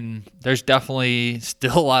 I mean, there's definitely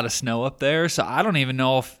still a lot of snow up there, so I don't even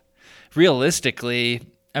know if realistically,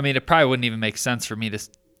 I mean, it probably wouldn't even make sense for me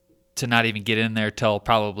to not even get in there till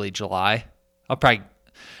probably July. I'll probably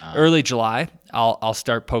early July. I'll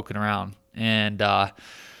start poking around, and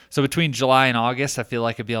so between July and August, I feel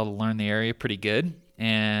like I'd be able to learn the area pretty good,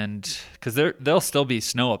 and because there'll still be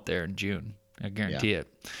snow up there in June, I guarantee it.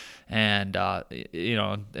 And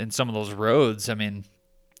and some of those roads, I mean,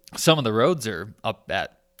 some of the roads are up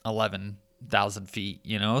at 11,000 feet,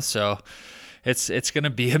 so it's going to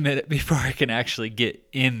be a minute before I can actually get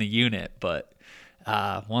in the unit. But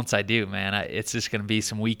once I do, man, it's just going to be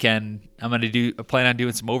some weekend. I plan on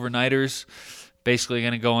doing some overnighters. Basically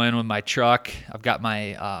going to go in with my truck. I've got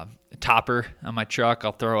my topper on my truck.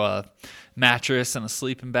 I'll throw a mattress and a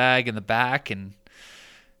sleeping bag in the back and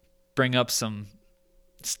bring up some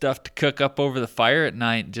stuff to cook up over the fire at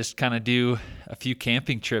night, and just kind of do a few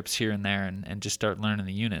camping trips here and there, and just start learning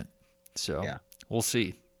the unit. So We'll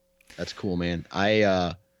see. That's cool, man.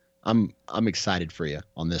 I'm excited for you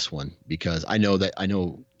on this one, because I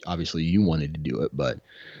know obviously you wanted to do it, but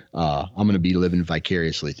I'm going to be living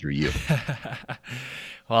vicariously through you.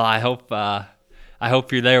 Well, I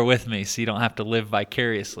hope you're there with me, so you don't have to live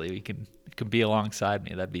vicariously. You can be alongside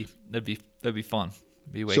me. That'd be fun.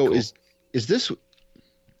 It'd be way cool. So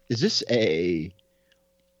is this a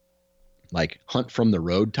like hunt from the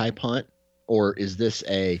road type hunt, or is this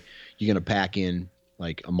you're going to pack in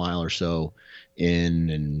like a mile or so in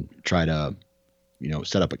and try to,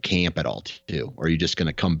 set up a camp at all too? Or are you just going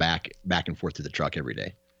to come back and forth to the truck every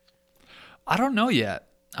day? I don't know yet.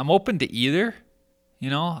 I'm open to either.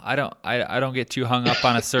 I don't get too hung up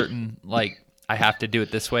on a certain, like, I have to do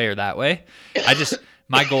it this way or that way.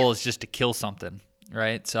 My goal is just to kill something,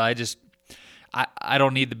 right? So I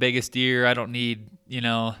don't need the biggest deer. I don't need,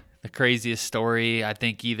 the craziest story. I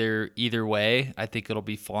think either way, I think it'll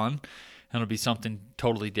be fun. It'll be something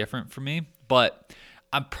totally different for me. But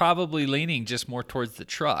I'm probably leaning just more towards the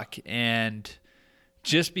truck. And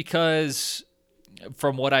just because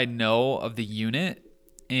from what I know of the unit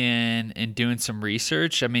and doing some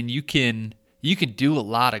research, I mean, you can do a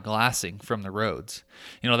lot of glassing from the roads.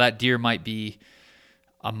 That deer might be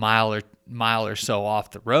a mile or so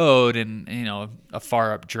off the road and, a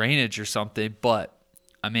far up drainage or something. But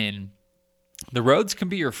I mean, the roads can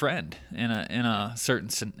be your friend in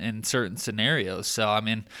certain scenarios. So, I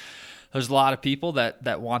mean, there's a lot of people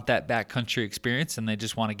that want that backcountry experience, and they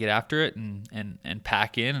just want to get after it and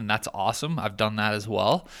pack in, and that's awesome. I've done that as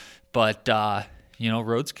well. But,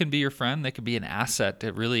 roads can be your friend. They can be an asset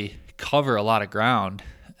to really cover a lot of ground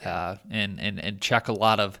and check a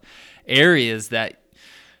lot of areas that,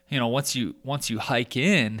 once you hike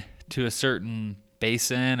in to a certain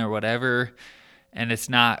basin or whatever, and it's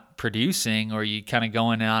not producing, or you kind of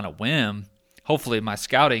go in on a whim, hopefully my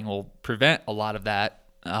scouting will prevent a lot of that.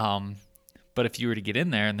 But if you were to get in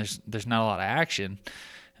there and there's not a lot of action,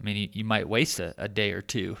 I mean, you might waste a day or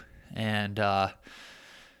two. And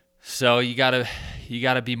so you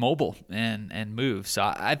gotta be mobile and move. So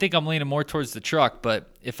I think I'm leaning more towards the truck. But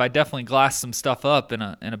if I definitely glass some stuff up in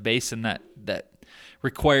a basin that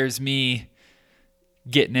requires me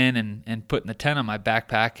getting in and putting the tent on my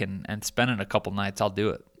backpack and spending a couple nights, I'll do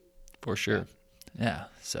it for sure. Yeah.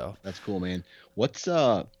 So that's cool, man. What's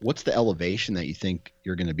the elevation that you think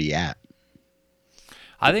you're going to be at?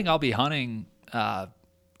 I think I'll be hunting,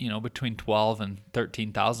 between 12 and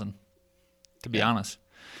 13,000, to be honest.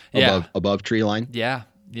 Above tree line? Yeah.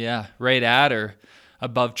 Yeah. Right at or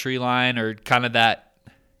above tree line, or kind of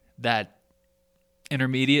that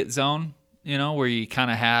intermediate zone, where you kind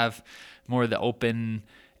of have more of the open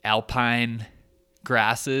alpine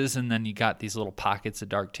grasses, and then you got these little pockets of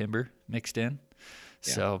dark timber mixed in.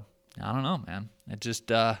 Yeah. So I don't know, man. It just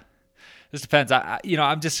depends.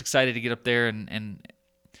 I'm just excited to get up there and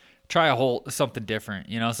try something different,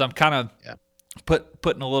 so I'm kind of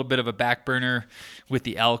putting a little bit of a back burner with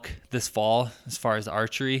the elk this fall as far as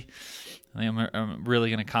archery. I think I'm really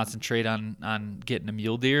going to concentrate on getting a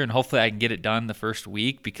mule deer, and hopefully I can get it done the first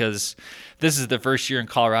week, because this is the first year in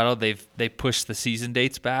Colorado they pushed the season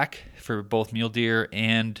dates back for both mule deer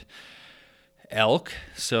and elk.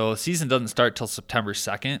 So season doesn't start till September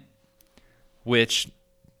 2nd, which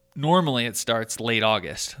normally it starts late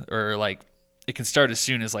August, or like it can start as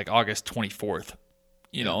soon as like August 24th.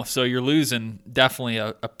 So you're losing definitely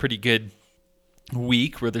a pretty good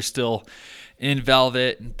week where they're still in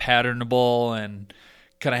velvet and patternable and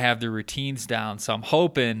kind of have their routines down. So I'm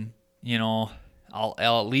hoping, I'll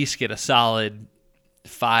at least get a solid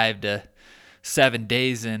 5 to 7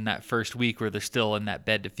 days in that first week where they're still in that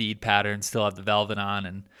bed to feed pattern, still have the velvet on,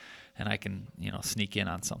 and I can, sneak in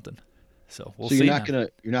on something. So we'll see. So you're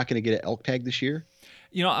not gonna get an elk tag this year?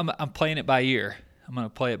 I'm playing it by ear. I'm gonna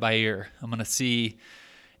play it by ear. I'm gonna see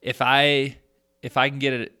if I can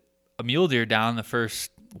get a mule deer down the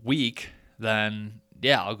first week, then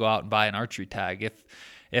yeah, I'll go out and buy an archery tag.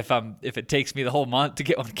 If it takes me the whole month to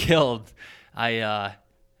get one killed, I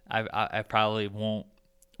probably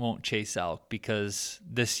won't chase elk, because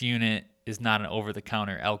this unit is not an over the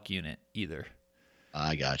counter elk unit either.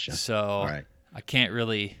 I gotcha. So all right. I can't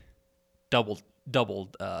really double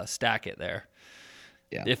stack it there.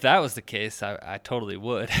 Yeah. If that was the case, I totally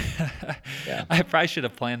would. Yeah. I probably should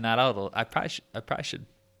have planned that out. I probably should.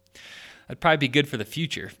 I'd probably be good for the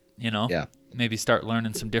future, Yeah. Maybe start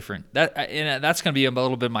learning some different. That's going to be a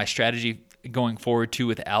little bit of my strategy going forward too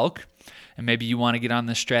with elk, and maybe you want to get on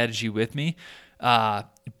this strategy with me.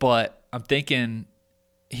 But I'm thinking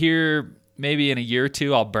here, maybe in a year or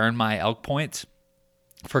two, I'll burn my elk points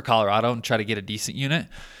for Colorado and try to get a decent unit.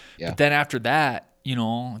 Yeah. But then after that,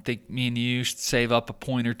 I think me and you should save up a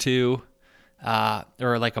point or two,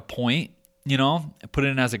 or like a point, put it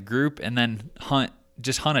in as a group, and then hunt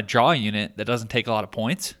a draw unit that doesn't take a lot of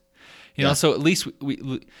points, so at least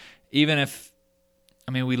we even if,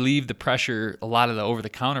 we leave the pressure, a lot of the over the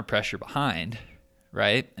counter pressure behind,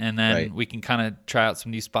 right? And then we can kind of try out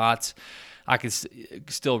some new spots. I could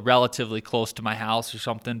still relatively close to my house or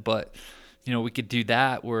something, but we could do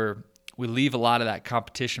that where we leave a lot of that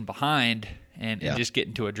competition behind and just get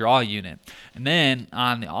into a draw unit. And then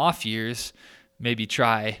on the off years, maybe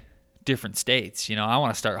try different states. I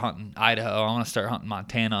want to start hunting Idaho. I want to start hunting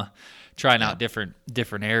Montana, trying out different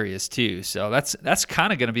areas too. So that's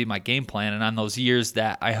kind of going to be my game plan. And on those years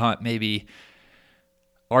that I hunt maybe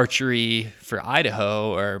archery for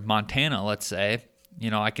Idaho or Montana, let's say,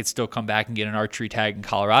 I could still come back and get an archery tag in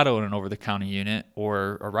Colorado in an over-the-counter unit,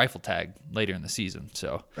 or a rifle tag later in the season.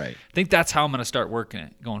 So I think that's how I'm going to start working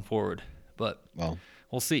it going forward. But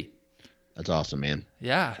we'll see. That's awesome, man.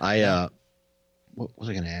 Yeah. What was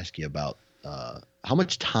I going to ask you about? How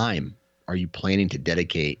much time are you planning to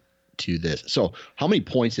dedicate to this? So how many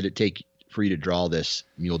points did it take for you to draw this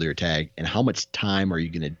mule deer tag, and how much time are you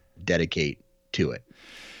going to dedicate to it?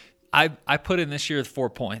 I put in this year with 4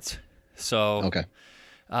 points. So, okay.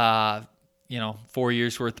 4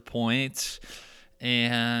 years worth of points.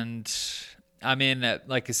 And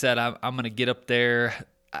like I said, I'm going to get up there.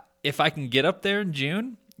 If I can get up there in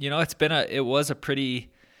June, it was a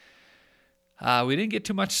pretty, we didn't get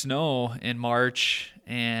too much snow in March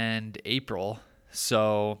and April.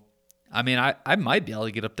 So, I might be able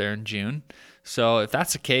to get up there in June. So if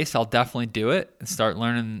that's the case, I'll definitely do it and start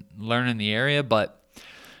learning the area. But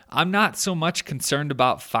I'm not so much concerned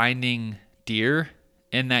about finding deer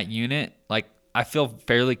in that unit. Like, I feel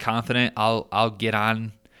fairly confident I'll get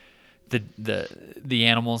on the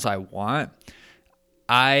animals I want.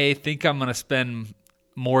 I think I'm going to spend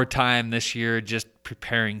more time this year just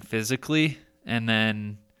preparing physically, and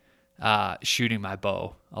then shooting my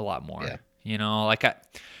bow a lot more. Yeah.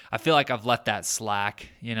 I feel like I've let that slack,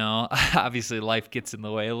 Obviously life gets in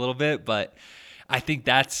the way a little bit, but I think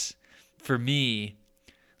that's, for me,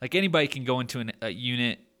 like, anybody can go into a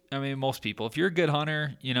unit. Most people, if you're a good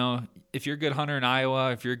hunter, if you're a good hunter in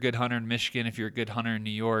Iowa, if you're a good hunter in Michigan, if you're a good hunter in New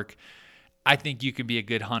York, I think you can be a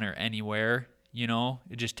good hunter anywhere.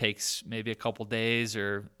 It just takes maybe a couple days,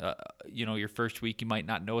 or your first week you might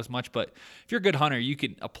not know as much. But if you're a good hunter, you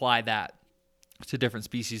can apply that to different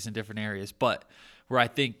species in different areas. But where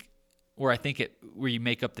you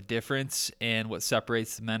make up the difference and what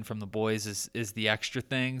separates the men from the boys is the extra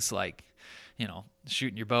things, like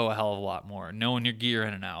shooting your bow a hell of a lot more, knowing your gear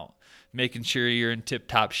in and out, making sure you're in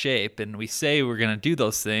tip-top shape. And we say we're going to do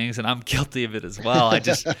those things, and I'm guilty of it as well.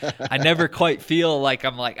 I never quite feel like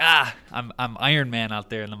I'm Iron Man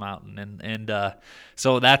out there in the mountain. And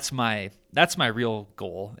so that's my real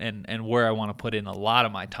goal, and where I want to put in a lot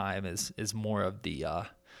of my time is more of the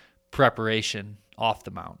preparation off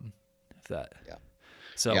the mountain.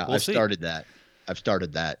 So we'll I've see. started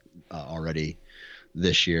that already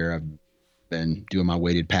this year. I've been doing my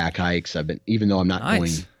weighted pack hikes. Even though I'm not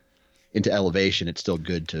going into elevation, it's still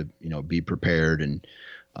good to, be prepared. And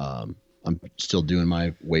I'm still doing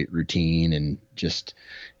my weight routine and just,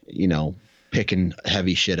 picking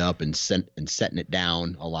heavy shit up and setting it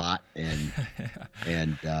down a lot.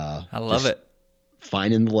 And I love it.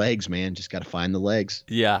 Finding the legs, man. Just got to find the legs.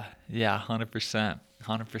 Yeah. 100%.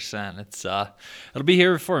 100%. It's it'll be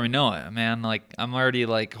here before we know it, man. Like, I'm already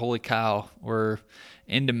like, holy cow, we're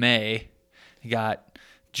into May. You got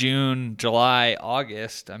June, July,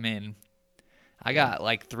 August. I mean, I got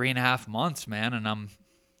like 3.5 months, man, and I'm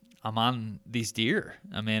on these deer.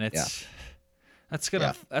 I mean, that's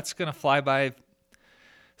gonna fly by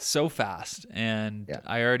so fast, and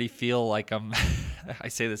I already feel like I'm. I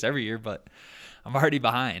say this every year, but I'm already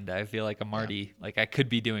behind. I feel like I'm already like I could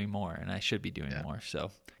be doing more, and I should be doing more.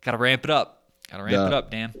 So gotta ramp it up.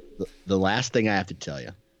 Dan. The last thing I have to tell you.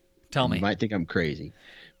 Tell me. You might think I'm crazy.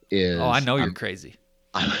 I know you're crazy.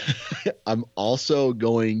 I'm also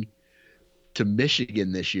going to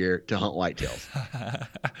Michigan this year to hunt whitetails.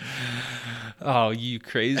 Oh, you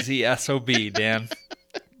crazy SOB, Dan.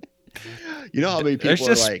 You know how many people There's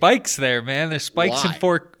just are like, spikes there, man. There's spikes why? and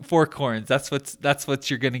fork horns. That's what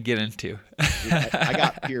you're gonna get into. I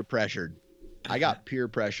got peer pressured.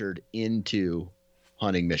 Into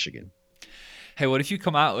hunting Michigan. Hey, what if you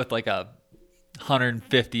come out with like a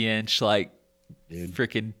 150-inch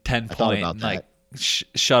freaking 10-point and like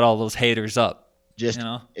shut all those haters up?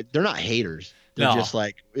 They're not haters. They're just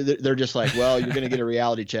like, well, you're going to get a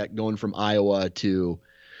reality check going from Iowa to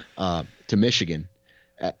Michigan.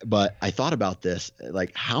 But I thought about this,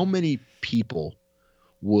 like, how many people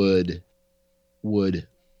would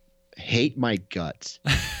hate my guts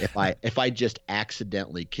if I just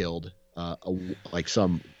accidentally killed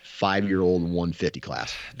some 5-year-old in 150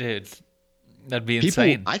 class. Dude, that'd be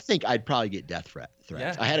insane. I think I'd probably get death threats.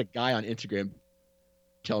 Yeah. I had a guy on Instagram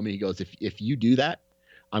tell me, he goes, if you do that,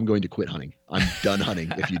 I'm going to quit hunting. I'm done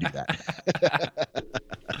hunting if you do that.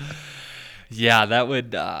 Yeah,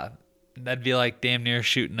 that'd be like damn near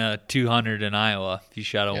shooting a 200 in Iowa if you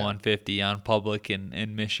shot a 150 on public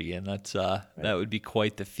in Michigan. That's that would be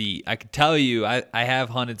quite the feat. I could tell you, I have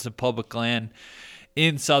hunted some public land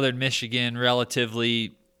in southern Michigan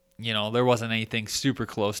relatively. There wasn't anything super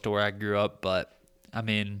close to where I grew up, but I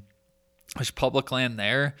mean, there's public land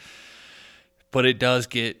there, but it does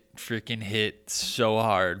get freaking hit so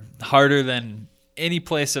hard, harder than any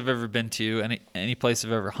place I've ever been to, any place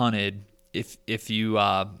I've ever hunted. If you're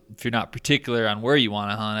not particular on where you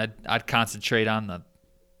want to hunt, I'd concentrate on the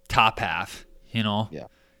top half. Yeah.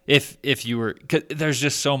 If you were, 'cause there's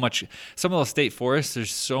just so much. Some of those state forests,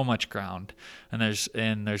 there's so much ground, and there's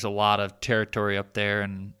a lot of territory up there,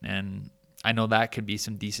 and I know that could be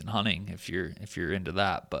some decent hunting if you're into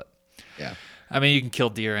that. But I mean, you can kill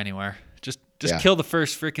deer anywhere. Just kill the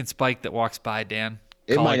first freaking spike that walks by, Dan.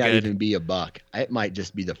 It might not even be a buck. It might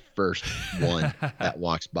just be the first one that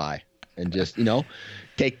walks by, and just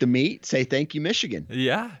take the meat, say thank you, Michigan.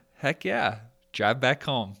 Yeah, heck yeah. Drive back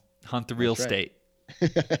home, hunt the real state.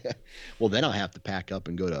 Well, then I'll have to pack up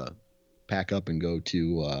and go to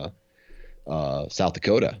South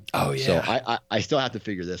Dakota. Oh yeah. So I still have to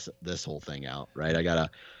figure this whole thing out, right?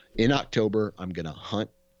 In October, I'm gonna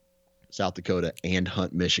hunt South Dakota and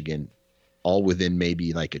hunt Michigan, all within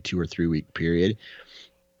maybe like a 2 or 3 week period,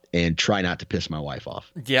 and try not to piss my wife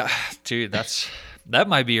off. Yeah, dude, that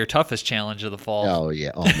might be your toughest challenge of the fall. Oh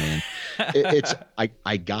yeah. Oh man.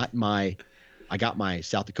 I got my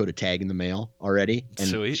South Dakota tag in the mail already. And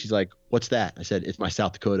Sweet. She's like, "What's that?" I said, "It's my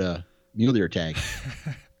South Dakota mule deer tag."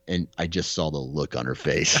 And I just saw the look on her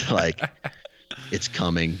face, like, it's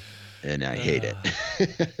coming, and I hate it.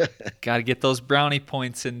 Got to get those brownie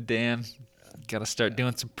points in, Dan. Got to start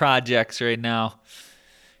doing some projects right now.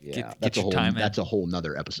 Yeah, get your time in. That's a whole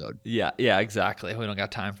nother episode. Yeah, exactly. We don't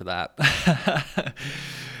got time for that.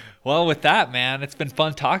 Well, with that, man, it's been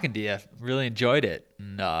fun talking to you. Really enjoyed it.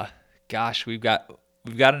 And gosh, we've got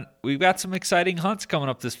some exciting hunts coming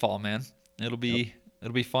up this fall, man. It'll be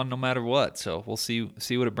fun no matter what. So we'll see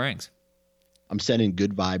what it brings. I'm sending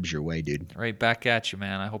good vibes your way, dude. Right back at you,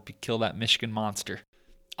 man. I hope you kill that Michigan monster.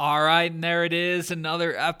 All right, and there it is,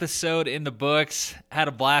 another episode in the books. Had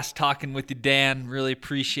a blast talking with you, Dan. Really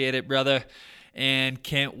appreciate it, brother. And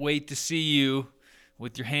can't wait to see you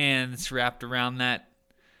with your hands wrapped around that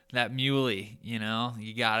muley. You know,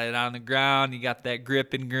 you got it on the ground, you got that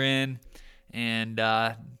grip and grin, and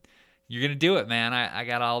you're gonna do it, man. I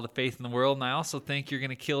got all the faith in the world, and I also think you're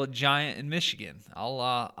gonna kill a giant in Michigan.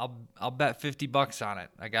 I'll bet $50 on it.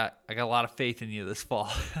 I got a lot of faith in you this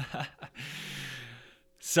fall.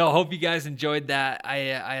 So hope you guys enjoyed that. I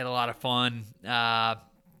had a lot of fun. You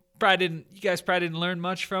guys probably didn't learn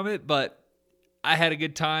much from it, but I had a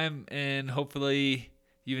good time, and hopefully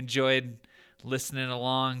you enjoyed listening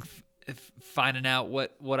along, finding out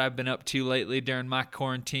what I've been up to lately during my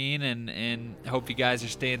quarantine, and hope you guys are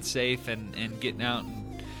staying safe and getting out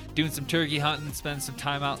and doing some turkey hunting, spending some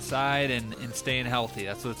time outside, and staying healthy.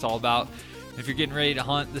 That's what it's all about. If you're getting ready to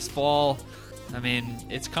hunt this fall, I mean,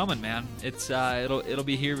 it's coming, man. It's it'll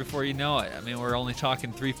be here before you know it. I mean, we're only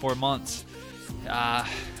talking 3-4 months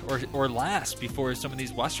or less before some of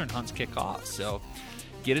these western hunts kick off. So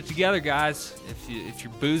get it together, guys. If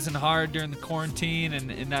you're boozing hard during the quarantine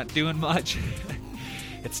and not doing much,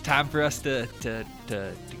 it's time for us to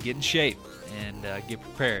get in shape and get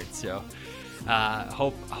prepared. So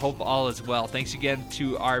hope all is well. Thanks again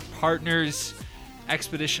to our partners,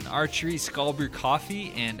 Expedition Archery, Skull Brew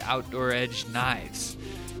Coffee, and Outdoor Edge Knives.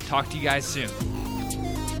 Talk to you guys soon.